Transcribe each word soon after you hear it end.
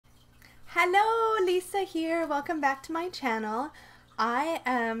Hello, Lisa here. Welcome back to my channel. I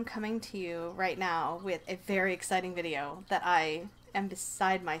am coming to you right now with a very exciting video that I am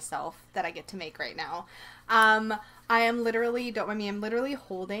beside myself that I get to make right now. I am literally, don't mind me, I'm literally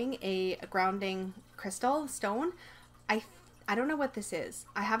holding a grounding crystal stone. I don't know what this is.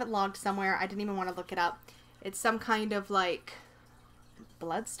 I have it logged somewhere. I didn't even want to look it up. It's some kind of like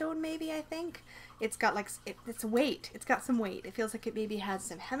bloodstone maybe, I think. It's got like, it's weight. It's got some weight. It feels like it maybe has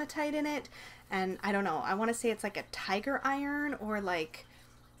some hematite in it. And I don't know. I want to say it's like a tiger iron or like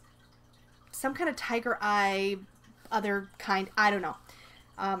some kind of tiger eye, other kind. I don't know.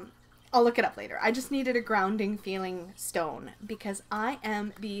 I'll look it up later. I just needed a grounding feeling stone because I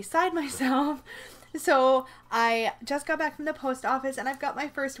am beside myself. So I just got back from the post office and I've got my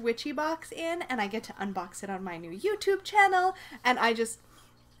first witchy box in and I get to unbox it on my new YouTube channel. And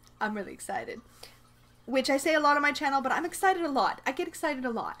I'm really excited. Which I say a lot on my channel, but I'm excited a lot. I get excited a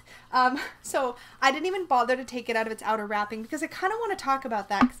lot. So I didn't even bother to take it out of its outer wrapping because I kind of want to talk about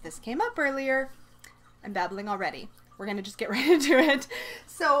that because this came up earlier. I'm babbling already. We're going to just get right into it.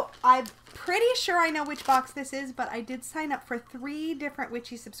 So I'm pretty sure I know which box this is, but I did sign up for 3 different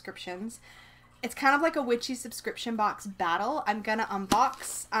witchy subscriptions. It's kind of like a witchy subscription box battle. I'm going to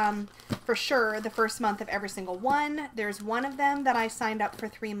unbox for sure the first month of every single one. There's one of them that I signed up for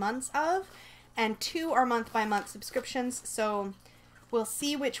 3 months of, and 2 are month by month subscriptions. So we'll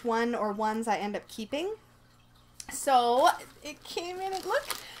see which one or ones I end up keeping. So it came in, look.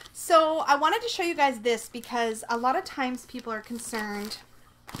 So I wanted to show you guys this because a lot of times people are concerned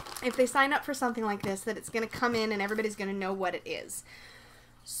if they sign up for something like this that it's going to come in and everybody's going to know what it is.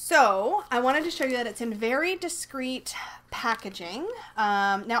 So I wanted to show you that it's in very discreet packaging.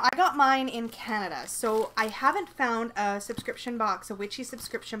 Now I got mine in Canada, so I haven't found a subscription box, a witchy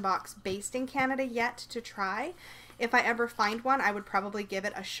subscription box based in Canada yet to try. If I ever find one, I would probably give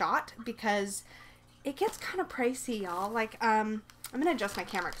it a shot because it gets kind of pricey, y'all. Like, I'm going to adjust my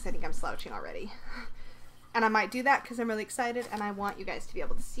camera because I think I'm slouching already. And I might do that because I'm really excited and I want you guys to be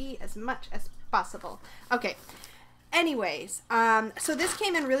able to see as much as possible. Okay. Anyways, so this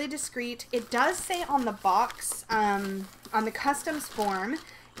came in really discreet. It does say on the box, on the customs form,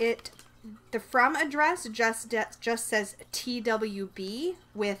 the from address just says TWB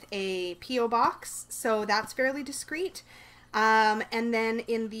with a PO box, so that's fairly discreet. And then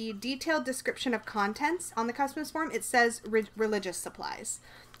in the detailed description of contents on the customs form, it says religious supplies.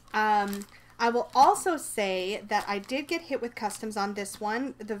 I will also say that I did get hit with customs on this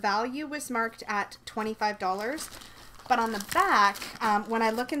one. The value was marked at $25. But on the back, when I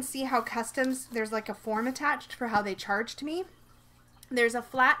look and see how customs, there's like a form attached for how they charged me. There's a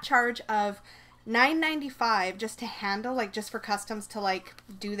flat charge of $9.95 just to handle, like just for customs to like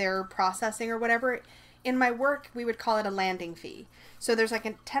do their processing or whatever. In my work, we would call it a landing fee. So there's like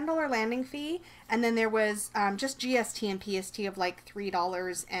a $10 landing fee, and then there was just GST and PST of like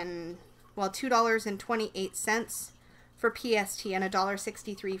 $3 and, well, $2.28 for PST and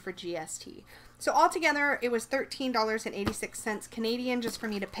 $1.63 for GST. So altogether, it was $13.86 Canadian just for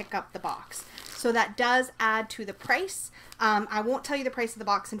me to pick up the box. So that does add to the price. I won't tell you the price of the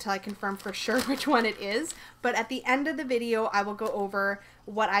box until I confirm for sure which one it is. But at the end of the video, I will go over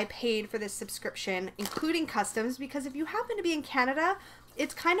what I paid for this subscription, including customs, because if you happen to be in Canada,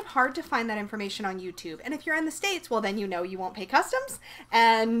 it's kind of hard to find that information on YouTube. And if you're in the States, well, then you know you won't pay customs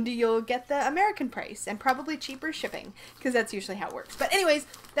and you'll get the American price and probably cheaper shipping because that's usually how it works. But anyways,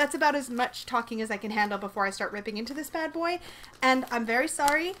 that's about as much talking as I can handle before I start ripping into this bad boy. And I'm very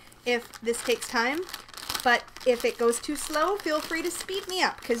sorry if this takes time, but if it goes too slow, feel free to speed me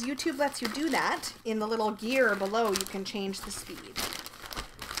up because YouTube lets you do that. In the little gear below, you can change the speed.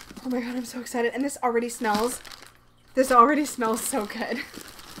 Oh my God, I'm so excited. And this already smells so good.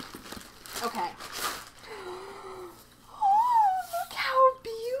 Okay. Oh, look how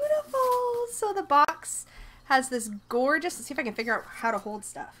beautiful. So the box has this gorgeous, let's see if I can figure out how to hold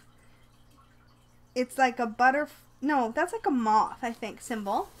stuff. It's like a no, that's like a moth, I think,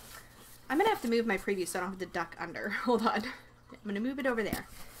 symbol. I'm going to have to move my preview so I don't have to duck under. Hold on. I'm going to move it over there.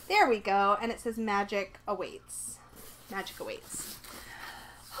 There we go. And it says magic awaits. Magic awaits.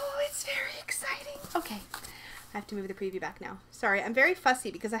 Oh, it's very exciting. Okay. I have to move the preview back now. Sorry, I'm very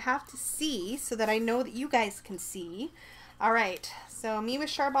fussy because I have to see so that I know that you guys can see. All right, so me with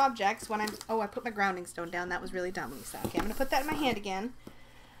sharp objects when oh, I put my grounding stone down. That was really dumb, Lisa. Okay, I'm going to put that in my hand again.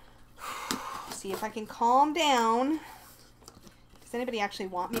 See if I can calm down. Does anybody actually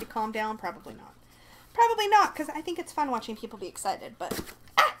want me to calm down? Probably not. Probably not, because I think it's fun watching people be excited, but...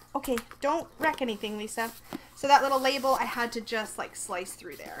 Okay, don't wreck anything, Lisa. So that little label, I had to just, like, slice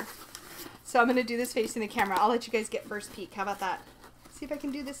through there. So I'm going to do this facing the camera. I'll let you guys get first peek. How about that? see if I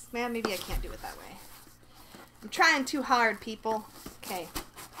can do this. Man, maybe I can't do it that way. I'm trying too hard, people. Okay.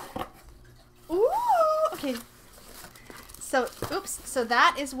 Ooh, okay. So, oops. So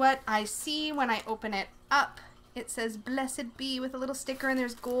that is what I see when I open it up. It says Blessed Be with a little sticker, and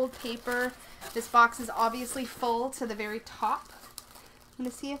there's gold paper. This box is obviously full to the very top. I'm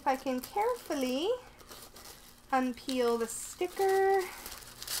going to see if I can carefully unpeel the sticker.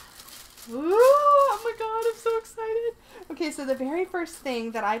 Ooh, oh my god, I'm so excited. Okay, so the very first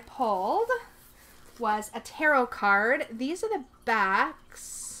thing that I pulled was a tarot card. These are the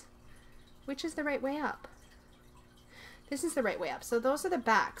backs. Which is the right way up? This is the right way up. So those are the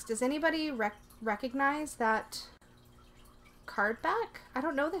backs. Does anybody recognize that card back? I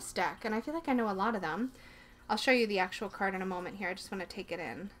don't know this deck, and I feel like I know a lot of them. I'll show you the actual card in a moment here. I just want to take it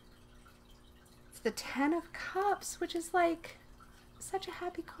in. It's the 10 of Cups, which is like such a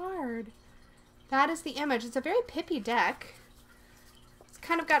happy card. That is the image. It's a very pippy deck. It's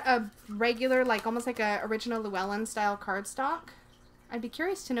kind of got a regular, like almost like a original Llewellyn style cardstock. I'd be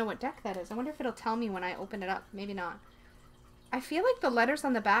curious to know what deck that is. I wonder if it'll tell me when I open it up. Maybe not. I feel like the letters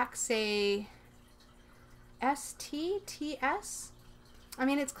on the back say STTS. I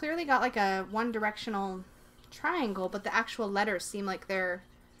mean, it's clearly got like a one-directional triangle, but the actual letters seem like they're...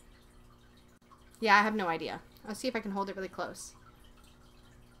 Yeah, I have no idea. I'll see if I can hold it really close.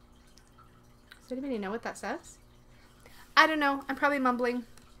 Does anybody know what that says? I don't know. I'm probably mumbling.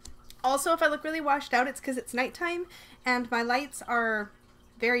 Also, if I look really washed out, it's because it's nighttime, and my lights are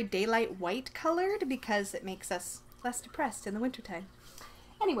very daylight white colored because it makes us less depressed in the wintertime.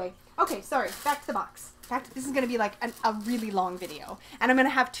 Anyway, okay, sorry, back to the box. This is going to be like a really long video, and I'm going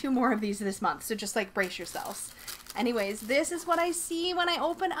to have 2 more of these this month, so just like brace yourselves. Anyways, this is what I see when I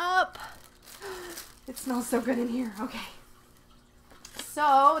open up. It smells so good in here. Okay.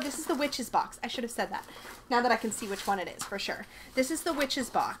 So, this is the witch's box. I should have said that. Now that I can see which one it is, for sure. This is the witch's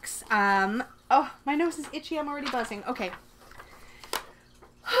box. Oh, my nose is itchy. I'm already buzzing. Okay.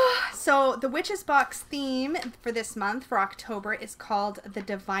 So the witch's box theme for this month, for October, is called the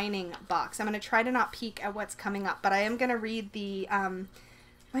Divining Box. I'm going to try to not peek at what's coming up, but I am going to read the,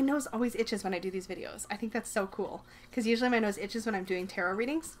 my nose always itches when I do these videos. I think that's so cool, because usually my nose itches when I'm doing tarot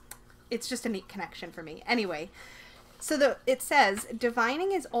readings. It's just a neat connection for me. Anyway, so it says,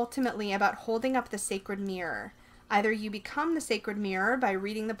 divining is ultimately about holding up the sacred mirror. Either you become the sacred mirror by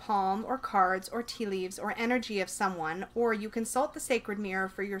reading the palm or cards or tea leaves or energy of someone, or you consult the sacred mirror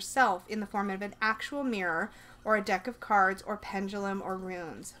for yourself in the form of an actual mirror or a deck of cards or pendulum or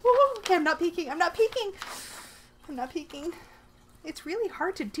runes. Woo, okay, I'm not peeking. I'm not peeking. I'm not peeking. It's really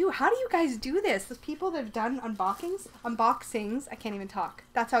hard to do. How do you guys do this? The people that have done unboxings, I can't even talk.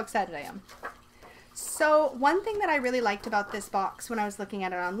 That's how excited I am. So one thing that I really liked about this box when I was looking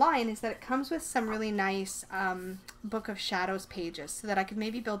at it online is that it comes with some really nice Book of Shadows pages, so that I could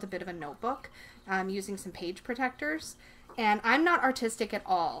maybe build a bit of a notebook using some page protectors. And I'm not artistic at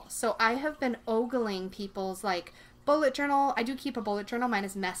all, so I have been ogling people's like bullet journal. I do keep a bullet journal. Mine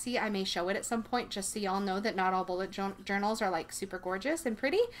is messy. I may show it at some point just so y'all know that not all bullet journals are like super gorgeous and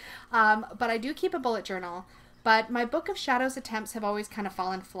pretty. But I do keep a bullet journal. But my Book of Shadows attempts have always kind of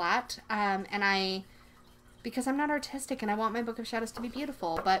fallen flat, because I'm not artistic and I want my Book of Shadows to be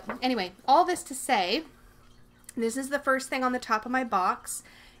beautiful. But anyway, all this to say, this is the first thing on the top of my box.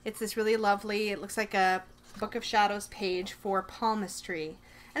 It's this really lovely, it looks like a Book of Shadows page for palmistry.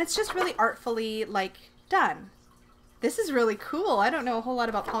 And it's just really artfully, like, done. This is really cool. I don't know a whole lot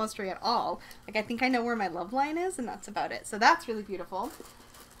about palmistry at all. Like, I think I know where my love line is, and that's about it. So that's really beautiful.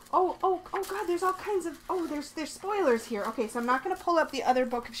 Oh God, there's all kinds of, there's spoilers here. Okay, so I'm not going to pull up the other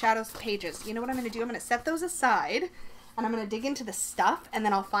Book of Shadows pages. You know what I'm going to do? I'm going to set those aside, and I'm going to dig into the stuff, and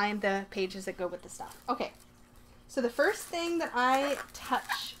then I'll find the pages that go with the stuff. Okay, so the first thing that I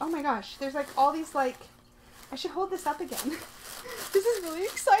touch, oh my gosh, there's like all these like, I should hold this up again. This is really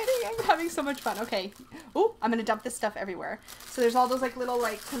exciting. I'm having so much fun. Okay, oh, I'm going to dump this stuff everywhere. So there's all those like little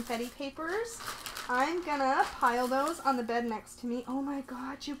like confetti papers. I'm gonna pile those on the bed next to me. Oh my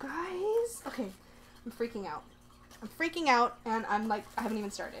god, you guys. Okay, I'm freaking out. I'm freaking out, and I'm like, I haven't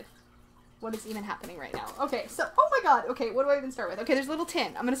even started. What is even happening right now? Okay, so, oh my god. Okay, what do I even start with? Okay, there's a little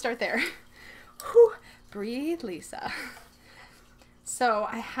tin. I'm gonna start there. Whew. Breathe, Lisa. So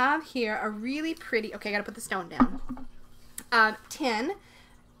I have here a really pretty, okay, I gotta put the stone down. Tin,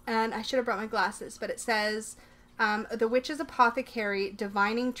 and I should have brought my glasses, but it says, the Witch's Apothecary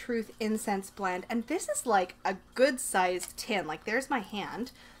Divining Truth Incense Blend. And this is like a good sized tin. Like, there's my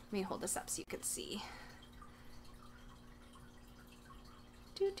hand. Let me hold this up so you can see.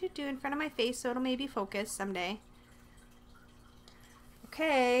 In front of my face so it'll maybe focus someday.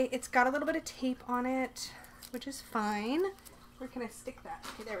 Okay, it's got a little bit of tape on it, which is fine. Where can I stick that?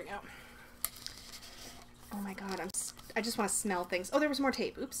 Okay, there we go. Oh my god, I just want to smell things. Oh, there was more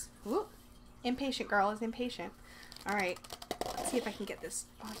tape. Oops. Ooh. Impatient girl is impatient. All right. Let's see if I can get this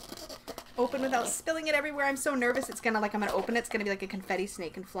open without spilling it everywhere. I'm so nervous. It's gonna, like, I'm gonna open it. It's gonna be like a confetti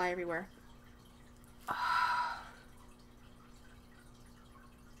snake and fly everywhere.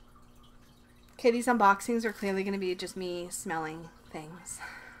 Okay, these unboxings are clearly gonna be just me smelling things.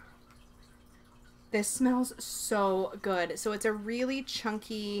 This smells so good. So it's a really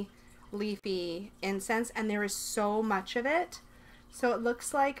chunky, leafy incense, and there is so much of it. So it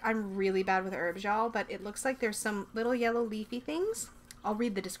looks like, I'm really bad with herbs, y'all, but it looks like there's some little yellow leafy things. I'll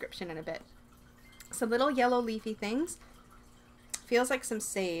read the description in a bit. Some little yellow leafy things. Feels like some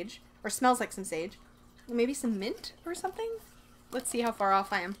sage, or smells like some sage. Maybe some mint or something? Let's see how far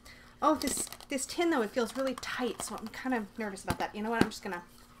off I am. Oh, this tin, though, it feels really tight, so I'm kind of nervous about that. You know what? I'm just gonna,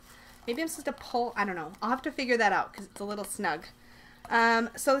 maybe I'm supposed to pull, I don't know. I'll have to figure that out because it's a little snug.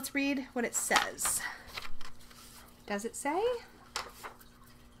 So let's read what it says. Does it say?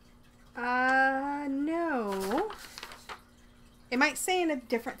 No. It might say in a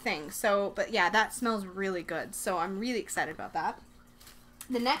different thing. So, but yeah, that smells really good. So I'm really excited about that.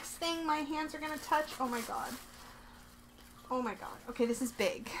 The next thing my hands are going to touch, oh my god. Oh my god. Okay, this is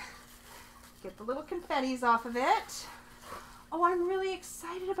big. Get the little confettis off of it. Oh, I'm really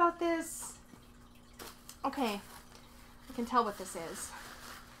excited about this. Okay. I can tell what this is.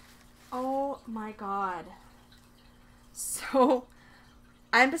 Oh my god. So,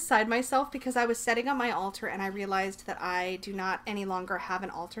 I'm beside myself because I was setting up my altar and I realized that I do not any longer have an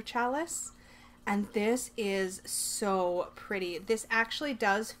altar chalice. And this is so pretty. This actually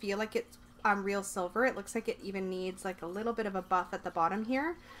does feel like it's real silver. It looks like it even needs like a little bit of a buff at the bottom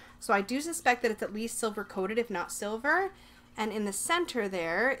here. So I do suspect that it's at least silver coated, if not silver. And in the center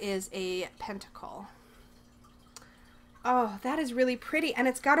there is a pentacle. Oh, that is really pretty. And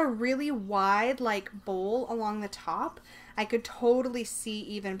it's got a really wide, like, bowl along the top. I could totally see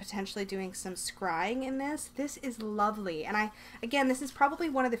even potentially doing some scrying in this. This is lovely. And again, this is probably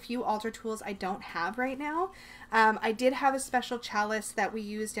one of the few altar tools I don't have right now. I did have a special chalice that we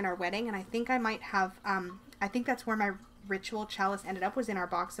used in our wedding, and I think I might have, I think that's where my ritual chalice ended up, was in our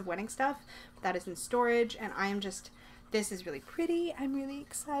box of wedding stuff. That is in storage, and I am just... This is really pretty. I'm really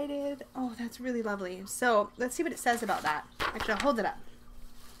excited. Oh, that's really lovely. So let's see what it says about that. Actually, I'll hold it up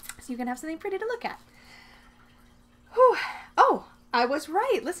so you can have something pretty to look at. Whew. Oh, I was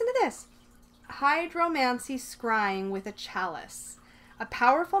right. Listen to this. Hydromancy scrying with a chalice. A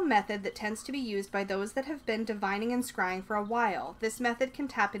powerful method that tends to be used by those that have been divining and scrying for a while. This method can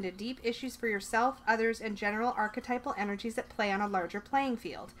tap into deep issues for yourself, others, and general archetypal energies that play on a larger playing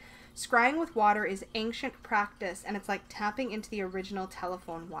field. Scrying with water is ancient practice, and it's like tapping into the original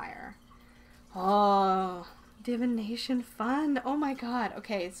telephone wire. Oh, divination fun. Oh my god.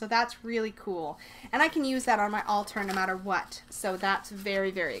 Okay, so that's really cool. And I can use that on my altar no matter what. So that's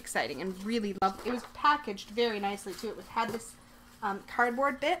very, very exciting and really lovely. It was packaged very nicely too. It had this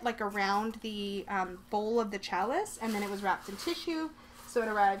cardboard bit like around the bowl of the chalice, and then it was wrapped in tissue, so it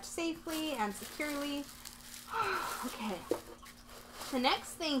arrived safely and securely. Okay. The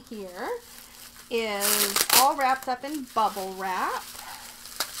next thing here is all wrapped up in bubble wrap.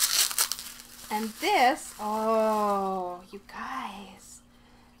 And this, oh, you guys.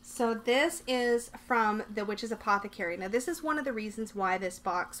 So this is from the Witch's Apothecary. Now this is one of the reasons why this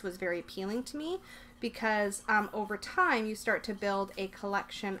box was very appealing to me, because over time you start to build a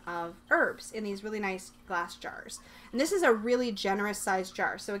collection of herbs in these really nice glass jars. And this is a really generous sized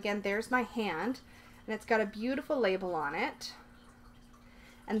jar. So again, there's my hand, and it's got a beautiful label on it.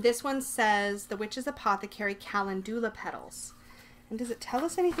 And this one says the Witch's Apothecary Calendula petals. And does it tell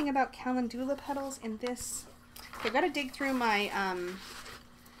us anything about calendula petals in this? Okay, I've got to dig through my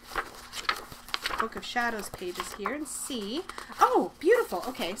Book of Shadows pages here and see. Oh, beautiful.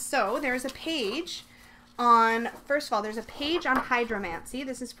 Okay, so there's a page on, first of all, there's a page on hydromancy.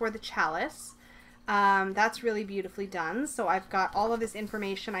 This is for the chalice. That's really beautifully done. So I've got all of this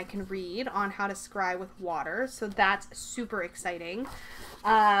information I can read on how to scry with water. So that's super exciting.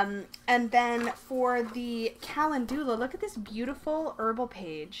 And then for the calendula, look at this beautiful herbal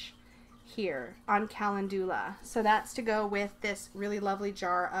page here on calendula. So that's to go with this really lovely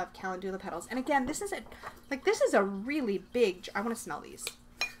jar of calendula petals. And again, this is a really big jar. I want to smell these.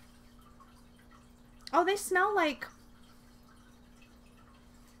 Oh, they smell like,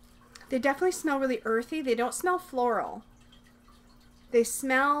 they definitely smell really earthy. They don't smell floral. They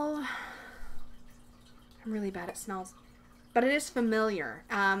smell, I'm really bad at smells, but it is familiar.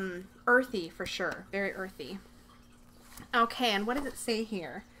 Earthy for sure. Very earthy. Okay, and what does it say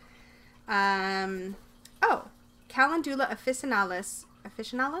here? Oh, Calendula officinalis.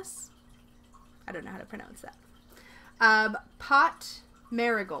 Officinalis? I don't know how to pronounce that. Pot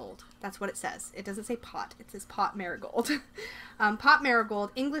marigold. That's what it says. It doesn't say pot. It says pot marigold. Pot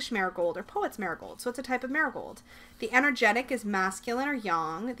marigold, English marigold, or poet's marigold. So it's a type of marigold. The energetic is masculine or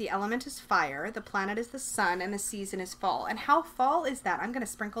yang. The element is fire. The planet is the sun. And the season is fall. And how fall is that? I'm going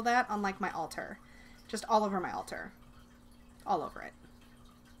to sprinkle that on like my altar. Just all over my altar. All over it.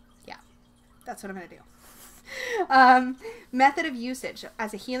 Yeah. That's what I'm going to do. Method of usage: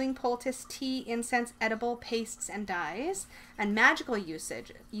 as a healing poultice, tea, incense, edible, pastes, and dyes. And magical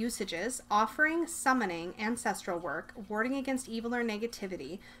usages: offering, summoning, ancestral work, warding against evil or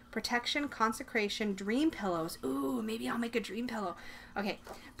negativity, protection, consecration, dream pillows. Ooh, maybe I'll make a dream pillow. Okay.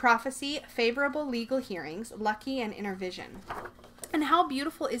 Prophecy, favorable legal hearings, lucky, and inner vision. And how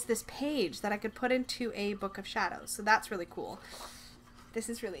beautiful is this page that I could put into a book of shadows? So that's really cool. This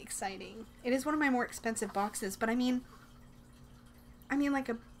is really exciting. It is one of my more expensive boxes, but I mean like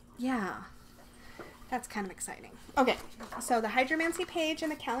yeah, that's kind of exciting. Okay, so the hydromancy page and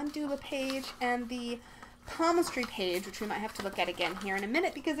the calendula page and the palmistry page, which we might have to look at again here in a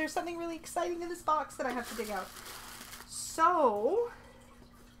minute because there's something really exciting in this box that I have to dig out. So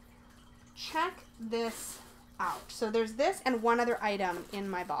check this out. So there's this and one other item in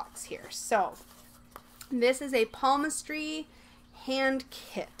my box here. So this is a palmistry hand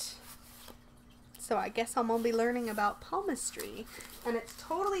kit. So I guess I'm gonna be learning about palmistry, and it's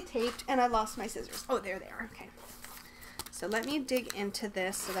totally taped, and I lost my scissors. Oh, there they are. Okay, so let me dig into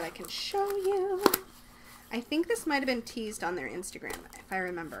this so that I can show you. I think this might have been teased on their Instagram, if I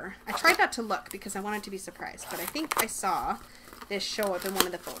remember. I tried not to look because I wanted to be surprised, but I think I saw this show up in one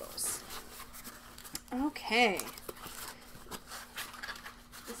of the photos. Okay,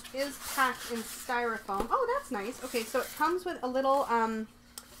 is packed in styrofoam. Oh, that's nice. Okay, so it comes with a little, oh,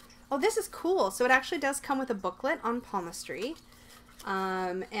 this is cool. So it actually does come with a booklet on palmistry.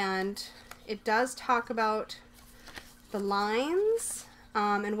 And it does talk about the lines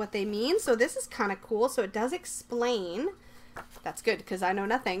and what they mean. So this is kind of cool. So it does explain. That's good because I know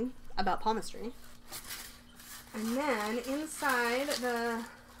nothing about palmistry. And then inside the,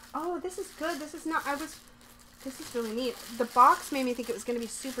 oh, this is good. This is not, this is really neat. The box made me think it was going to be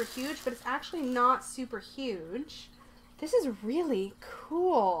super huge, but it's actually not super huge. This is really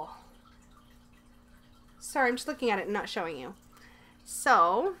cool. Sorry, I'm just looking at it and not showing you.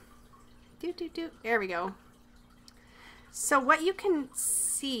 So, there we go. So what you can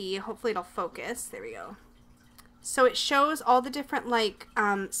see, hopefully it'll focus. There we go. So it shows all the different like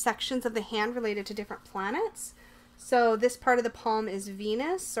sections of the hand related to different planets. So this part of the palm is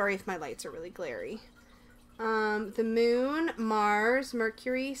Venus. Sorry if my lights are really glary. The moon, Mars,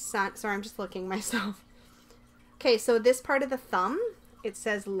 Mercury, Sun. Sorry, I'm just looking myself. Okay, so this part of the thumb, it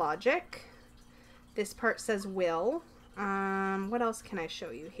says logic. This part says will. What else can I show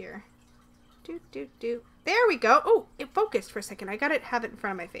you here? There we go. Oh, it focused for a second. I got it, have it in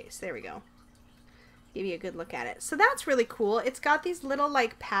front of my face. There we go. Give you a good look at it. So that's really cool. It's got these little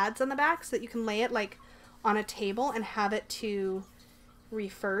like pads on the back so that you can lay it like on a table and have it to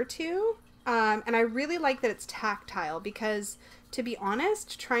refer to. And I really like that it's tactile because, to be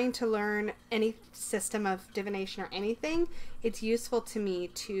honest, trying to learn any system of divination or anything, it's useful to me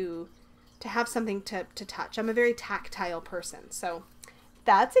to have something to touch. I'm a very tactile person, so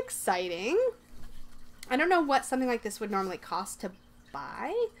that's exciting. I don't know what something like this would normally cost to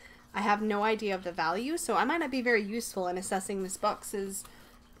buy. I have no idea of the value, so I might not be very useful in assessing this box's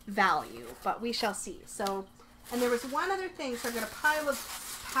value, but we shall see. So, and there was one other thing, so I've got a pile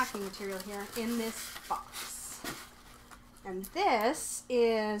of packing material here in this box. And this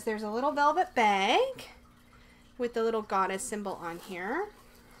is, there's a little velvet bag with the little goddess symbol on here.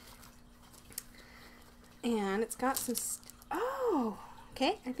 And it's got some, oh,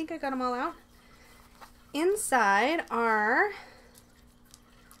 okay, I think I got them all out. Inside are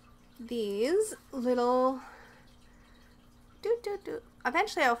these little,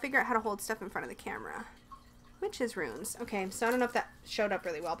 eventually I'll figure out how to hold stuff in front of the camera. Witches runes. Okay, so I don't know if that showed up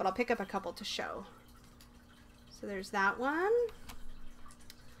really well, but I'll pick up a couple to show. So there's that one.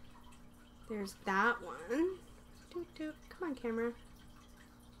 There's that one. Come on, camera.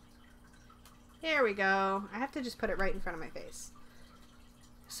 There we go. I have to just put it right in front of my face.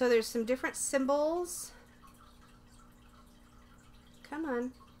 So there's some different symbols. Come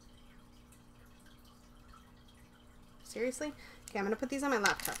on. Seriously? Okay, I'm going to put these on my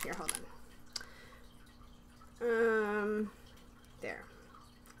laptop here. Hold on. There.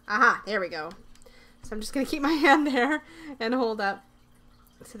 Aha, there we go. So I'm just going to keep my hand there and hold up.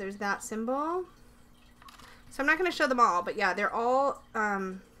 So there's that symbol. So I'm not going to show them all, but yeah, they're all,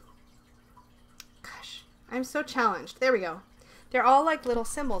 gosh, I'm so challenged. There we go. They're all like little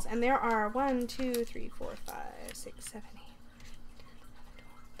symbols, and there are 1, 2, 3, 4, 5, 6, 7, 8,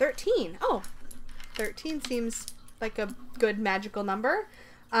 13. Oh, 13 seems like a good magical number.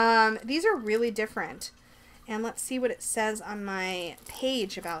 These are really different. And let's see what it says on my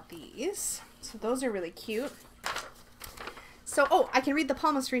page about these. So those are really cute. So, oh, I can read the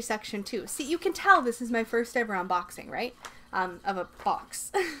palmistry section too. See, you can tell this is my first ever unboxing, right? Of a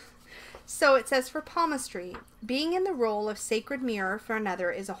box. So it says, for palmistry, being in the role of sacred mirror for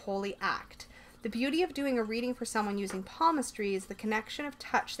another is a holy act. The beauty of doing a reading for someone using palmistry is the connection of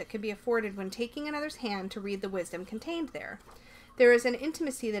touch that can be afforded when taking another's hand to read the wisdom contained there. There is an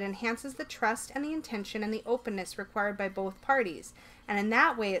intimacy that enhances the trust and the intention and the openness required by both parties, and in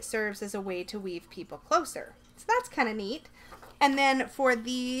that way it serves as a way to weave people closer. So that's kind of neat. And then for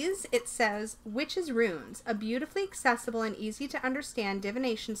these, it says, Witch's Runes, a beautifully accessible and easy to understand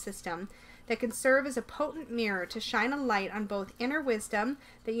divination system that can serve as a potent mirror to shine a light on both inner wisdom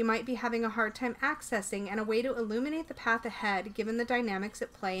that you might be having a hard time accessing and a way to illuminate the path ahead given the dynamics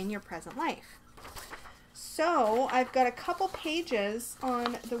at play in your present life. So I've got a couple pages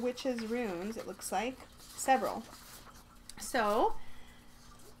on the Witch's Runes, it looks like. Several. So,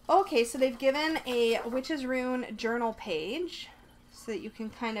 okay, so they've given a Witch's Rune journal page so that you can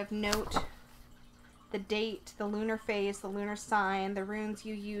kind of note the date, the lunar phase, the lunar sign, the runes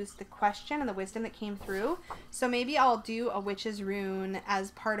you used, the question, and the wisdom that came through. So maybe I'll do a Witch's Rune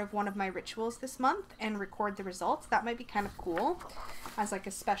as part of one of my rituals this month and record the results. That might be kind of cool as like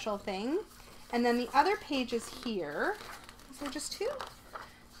a special thing. And then the other pages here, is there just two?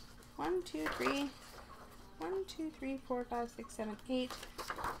 1, 2, 3, 1, 2, 3, 4, 5, 6, 7, 8,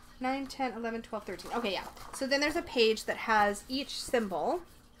 9, 10, 11, 12, 13. Okay, yeah. So then there's a page that has each symbol,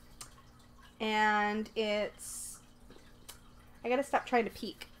 and it's, I gotta stop trying to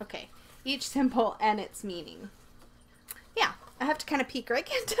peek. Okay, each symbol and its meaning. Yeah, I have to kind of peek, or I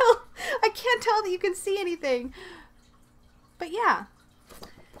can't tell that you can see anything. But yeah.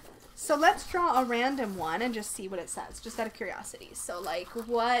 So let's draw a random one and just see what it says, just out of curiosity. So like,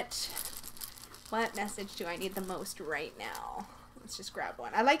 what message do I need the most right now? Let's just grab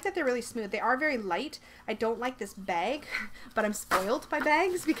one. I like that they're really smooth. They are very light. I don't like this bag, but I'm spoiled by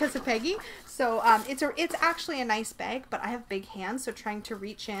bags because of Peggy. So it's actually a nice bag, but I have big hands, so trying to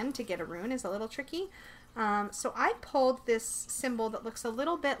reach in to get a rune is a little tricky. So I pulled this symbol that looks a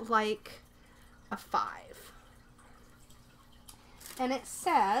little bit like a 5. And it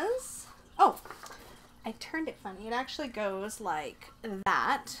says, oh, I turned it funny. It actually goes like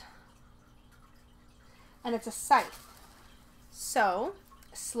that. And it's a scythe. So,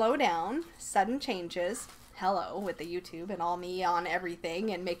 slow down, sudden changes, hello with the YouTube and all me on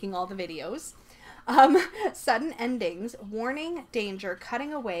everything and making all the videos. Sudden endings, warning, danger,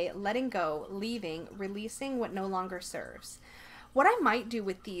 cutting away, letting go, leaving, releasing what no longer serves. What I might do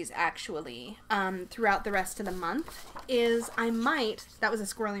with these actually throughout the rest of the month is I might, that was a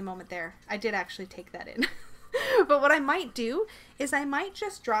squirrely moment there, I did actually take that in. But what I might do is I might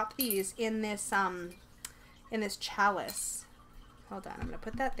just drop these in this chalice. Hold on, I'm going to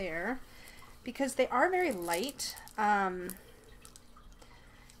put that there because they are very light and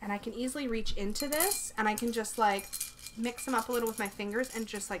I can easily reach into this and I can just like mix them up a little with my fingers and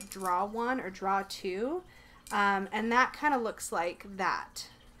just like draw one or draw two. And that kind of looks like that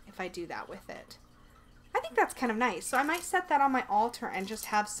if I do that with it. I think that's kind of nice. So I might set that on my altar and just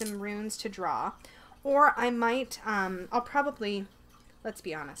have some runes to draw. Or I might, I'll probably, let's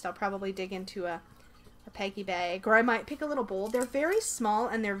be honest, I'll probably dig into a Peggy bag, or I might pick a little bowl. They're very small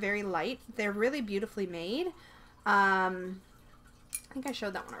and they're very light. They're really beautifully made. I think I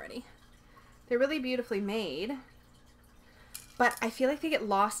showed that one already. They're really beautifully made. But I feel like they get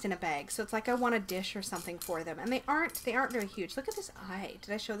lost in a bag, so it's like I want a dish or something for them. And they aren't very huge. Look at this eye.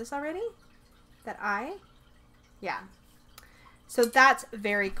 Did I show this already? That eye? Yeah. So that's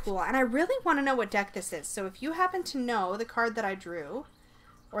very cool. And I really want to know what deck this is. So if you happen to know the card that I drew,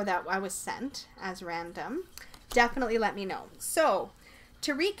 or that I was sent as random, definitely let me know. So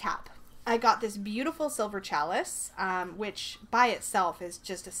to recap, I got this beautiful silver chalice, which by itself is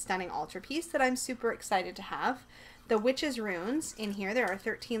just a stunning altarpiece that I'm super excited to have. The Witch's Runes in here. There are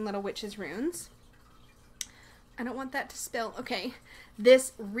 13 little Witch's Runes. I don't want that to spill. Okay.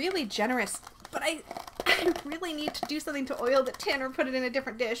 This really generous, but I really need to do something to oil the tin or put it in a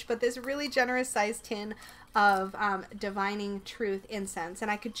different dish, but this really generous sized tin of Divining Truth incense. And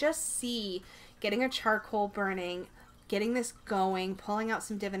I could just see getting a charcoal burning, getting this going, pulling out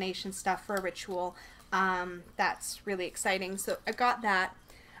some divination stuff for a ritual. That's really exciting. So I got that.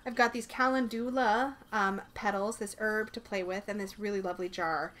 I've got these calendula petals, this herb to play with, and this really lovely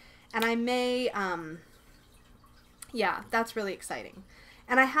jar. And I may Yeah, that's really exciting.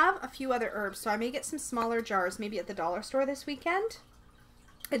 And I have a few other herbs, so I may get some smaller jars maybe at the dollar store this weekend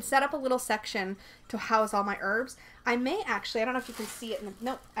and set up a little section to house all my herbs. I may actually, I don't know if you can see it,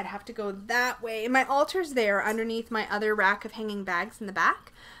 nope, I'd have to go that way. And my altar's there underneath my other rack of hanging bags in the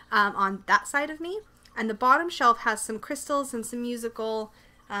back, on that side of me. And the bottom shelf has some crystals and some musical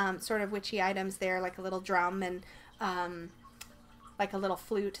sort of witchy items there, like a little drum and like a little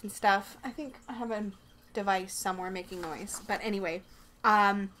flute and stuff. I think I have a device somewhere making noise. But anyway,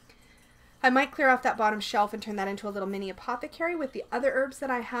 I might clear off that bottom shelf and turn that into a little mini apothecary with the other herbs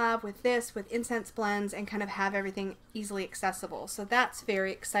that I have, with this, with incense blends, and kind of have everything easily accessible. So that's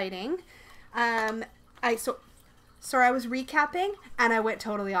very exciting. Sorry, I was recapping and I went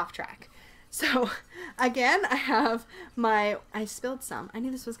totally off track. So again, I have I spilled some. I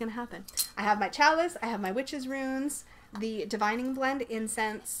knew this was going to happen. I have my chalice, I have my witch's runes, the divining blend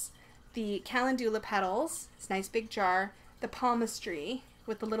incense, the calendula petals, this nice big jar, the palmistry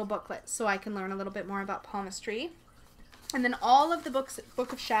with the little booklet so I can learn a little bit more about palmistry, and then all of the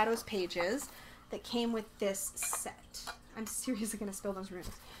Book of Shadows pages that came with this set. I'm seriously going to spill those runes.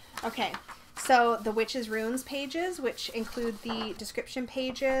 Okay, so the Witch's Runes pages, which include the description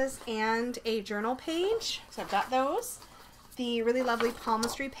pages and a journal page, so I've got those. The really lovely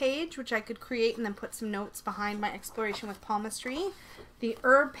palmistry page, which I could create and then put some notes behind my exploration with palmistry. The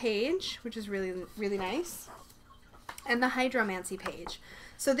herb page, which is really, really nice. And the hydromancy page.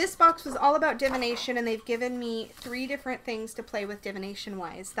 So this box was all about divination, and they've given me 3 different things to play with divination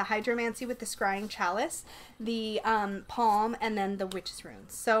wise. The hydromancy with the scrying chalice, the palm, and then the witch's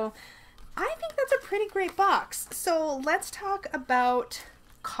runes. So I think that's a pretty great box. So let's talk about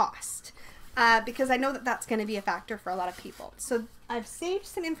cost, because I know that that's going to be a factor for a lot of people. So I've saved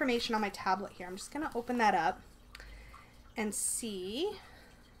some information on my tablet here. I'm just going to open that up and see.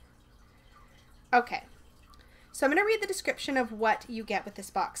 Okay. So I'm going to read the description of what you get with this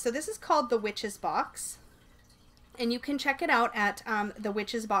box. So this is called the Witch's Box, and you can check it out at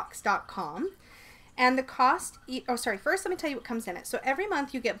thewitchesbox.com. And the cost, first let me tell you what comes in it. So every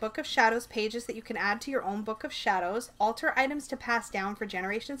month you get Book of Shadows pages that you can add to your own Book of Shadows, altar items to pass down for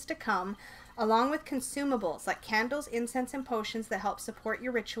generations to come, along with consumables like candles, incense, and potions that help support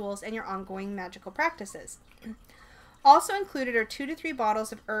your rituals and your ongoing magical practices. Also included are 2 to 3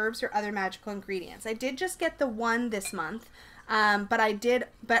 bottles of herbs or other magical ingredients. I did just get the 1 this month, but I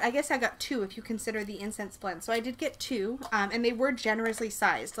guess I got 2 if you consider the incense blend. So I did get 2, and they were generously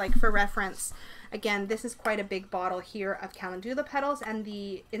sized. Like for reference, again, this is quite a big bottle here of calendula petals, and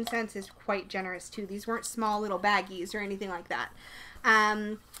the incense is quite generous too. These weren't small little baggies or anything like that.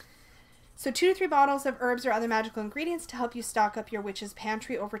 So 2 to 3 bottles of herbs or other magical ingredients to help you stock up your witch's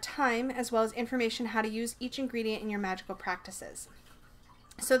pantry over time, as well as information how to use each ingredient in your magical practices.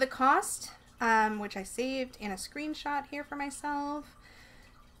 So the cost, which I saved in a screenshot here for myself,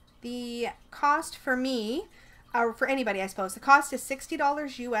 the cost for me, or for anybody I suppose, the cost is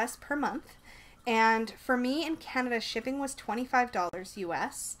 $60 US per month. And for me in Canada, shipping was $25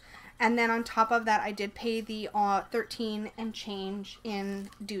 US. And then on top of that, I did pay the 13 and change in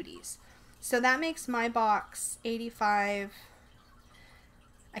duties. So that makes my box 85,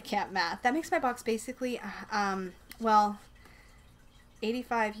 I can't math. That makes my box basically, well,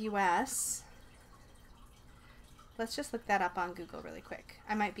 85 US. Let's just look that up on Google really quick.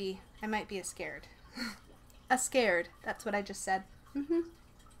 I might be a scared. A scared, that's what I just said.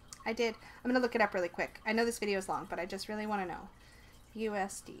 I did. I'm going to look it up really quick. I know this video is long, but I just really want to know.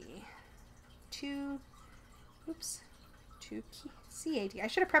 USD. CAD. I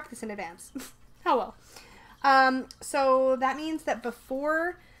should have prepped this in advance. Oh well. So that means that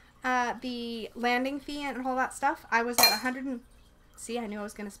before the landing fee and all that stuff, I was at 100 and... See, I knew I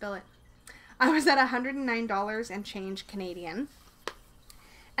was going to spill it. I was at $109 and change Canadian.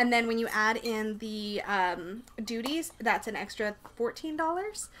 And then when you add in the duties, that's an extra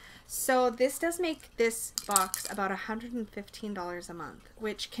 $14. So this does make this box about $115 a month,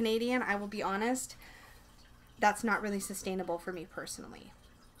 which Canadian, I will be honest, that's not really sustainable for me personally.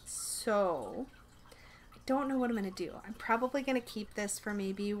 So I don't know what I'm going to do. I'm probably going to keep this for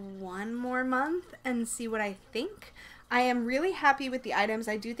maybe 1 more month and see what I think. I am really happy with the items.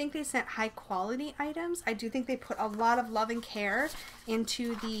 I do think they sent high quality items. I do think they put a lot of love and care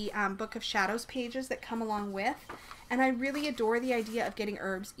into the Book of Shadows pages that come along with. And I really adore the idea of getting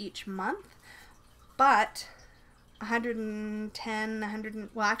herbs each month. But 110,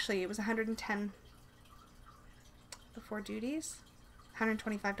 well actually it was 110 before duties.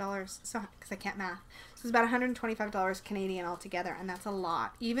 $125, so because I can't math. So it's about $125 Canadian altogether, and that's a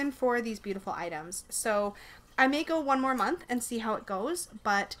lot, even for these beautiful items. So I may go one more month and see how it goes,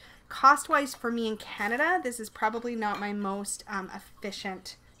 but cost-wise for me in Canada, this is probably not my most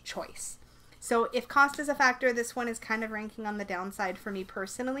efficient choice. So if cost is a factor, this one is kind of ranking on the downside for me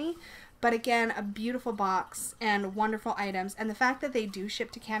personally. But again, a beautiful box and wonderful items. And the fact that they do ship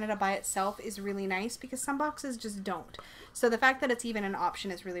to Canada by itself is really nice because some boxes just don't. So the fact that it's even an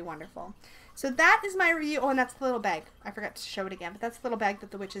option is really wonderful. So that is my review. Oh, and that's the little bag. I forgot to show it again, but that's the little bag that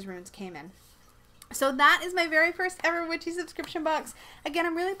the Witch's Runes came in. So that is my very first ever Witchy subscription box. Again,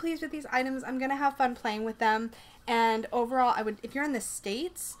 I'm really pleased with these items. I'm going to have fun playing with them. And overall, if you're in the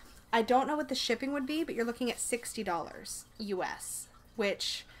States, I don't know what the shipping would be, but you're looking at $60 US,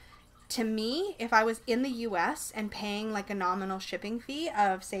 which to me, if I was in the US and paying like a nominal shipping fee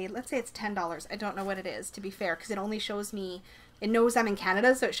of say, let's say it's $10. I don't know what it is, to be fair, because it only shows me, it knows I'm in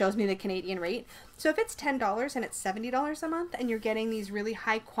Canada, so it shows me the Canadian rate. So if it's $10 and it's $70 a month and you're getting these really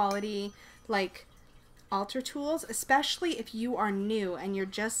high quality, like, altar tools, especially if you are new and you're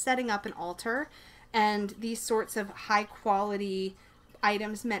just setting up an altar, and these sorts of high quality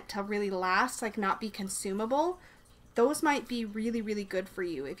items meant to really last, like not be consumable, those might be really, really good for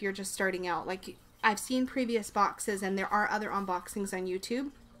you if you're just starting out. Like, I've seen previous boxes, and there are other unboxings on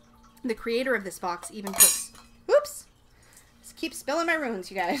YouTube. The creator of this box even puts, oops, just keep spilling my runes,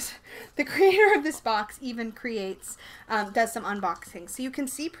 you guys. The creator of this box even creates, does some unboxing. So you can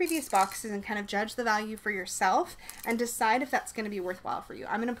see previous boxes and kind of judge the value for yourself and decide if that's going to be worthwhile for you.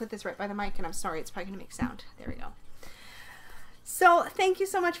 I'm going to put this right by the mic, and I'm sorry, it's probably going to make sound. There we go. So thank you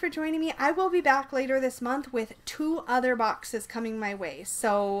so much for joining me. I will be back later this month with 2 other boxes coming my way.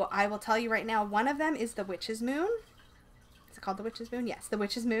 So I will tell you right now, one of them is the Witch's Moon. Is it called the Witch's Moon? Yes, the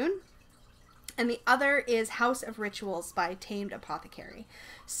Witch's Moon. And the other is House of Rituals by Tamed Apothecary.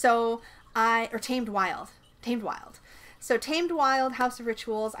 So or Tamed Wild. Tamed Wild. So Tamed Wild, House of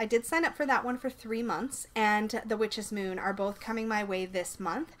Rituals, I did sign up for that one for 3 months, and the Witch's Moon are both coming my way this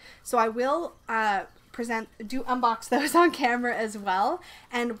month. So I will unbox those on camera as well.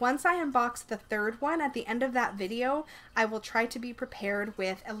 And once I unbox the 3rd one, at the end of that video, I will try to be prepared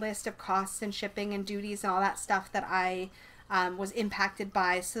with a list of costs and shipping and duties and all that stuff that I was impacted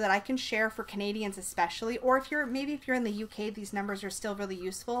by, so that I can share for Canadians especially, or if you're in the UK, these numbers are still really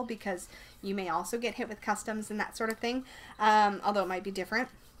useful because you may also get hit with customs and that sort of thing, although it might be different.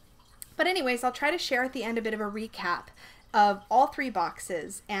 But anyways, I'll try to share at the end a bit of a recap of all 3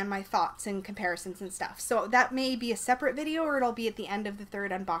 boxes and my thoughts and comparisons and stuff. So that may be a separate video, or it'll be at the end of the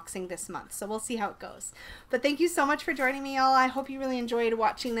 3rd unboxing this month. So we'll see how it goes. But thank you so much for joining me, y'all. I hope you really enjoyed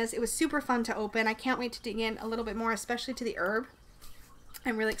watching this. It was super fun to open. I can't wait to dig in a little bit more, especially to the herb.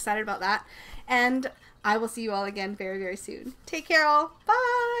 I'm really excited about that. And I will see you all again very, very soon. Take care, all. Bye!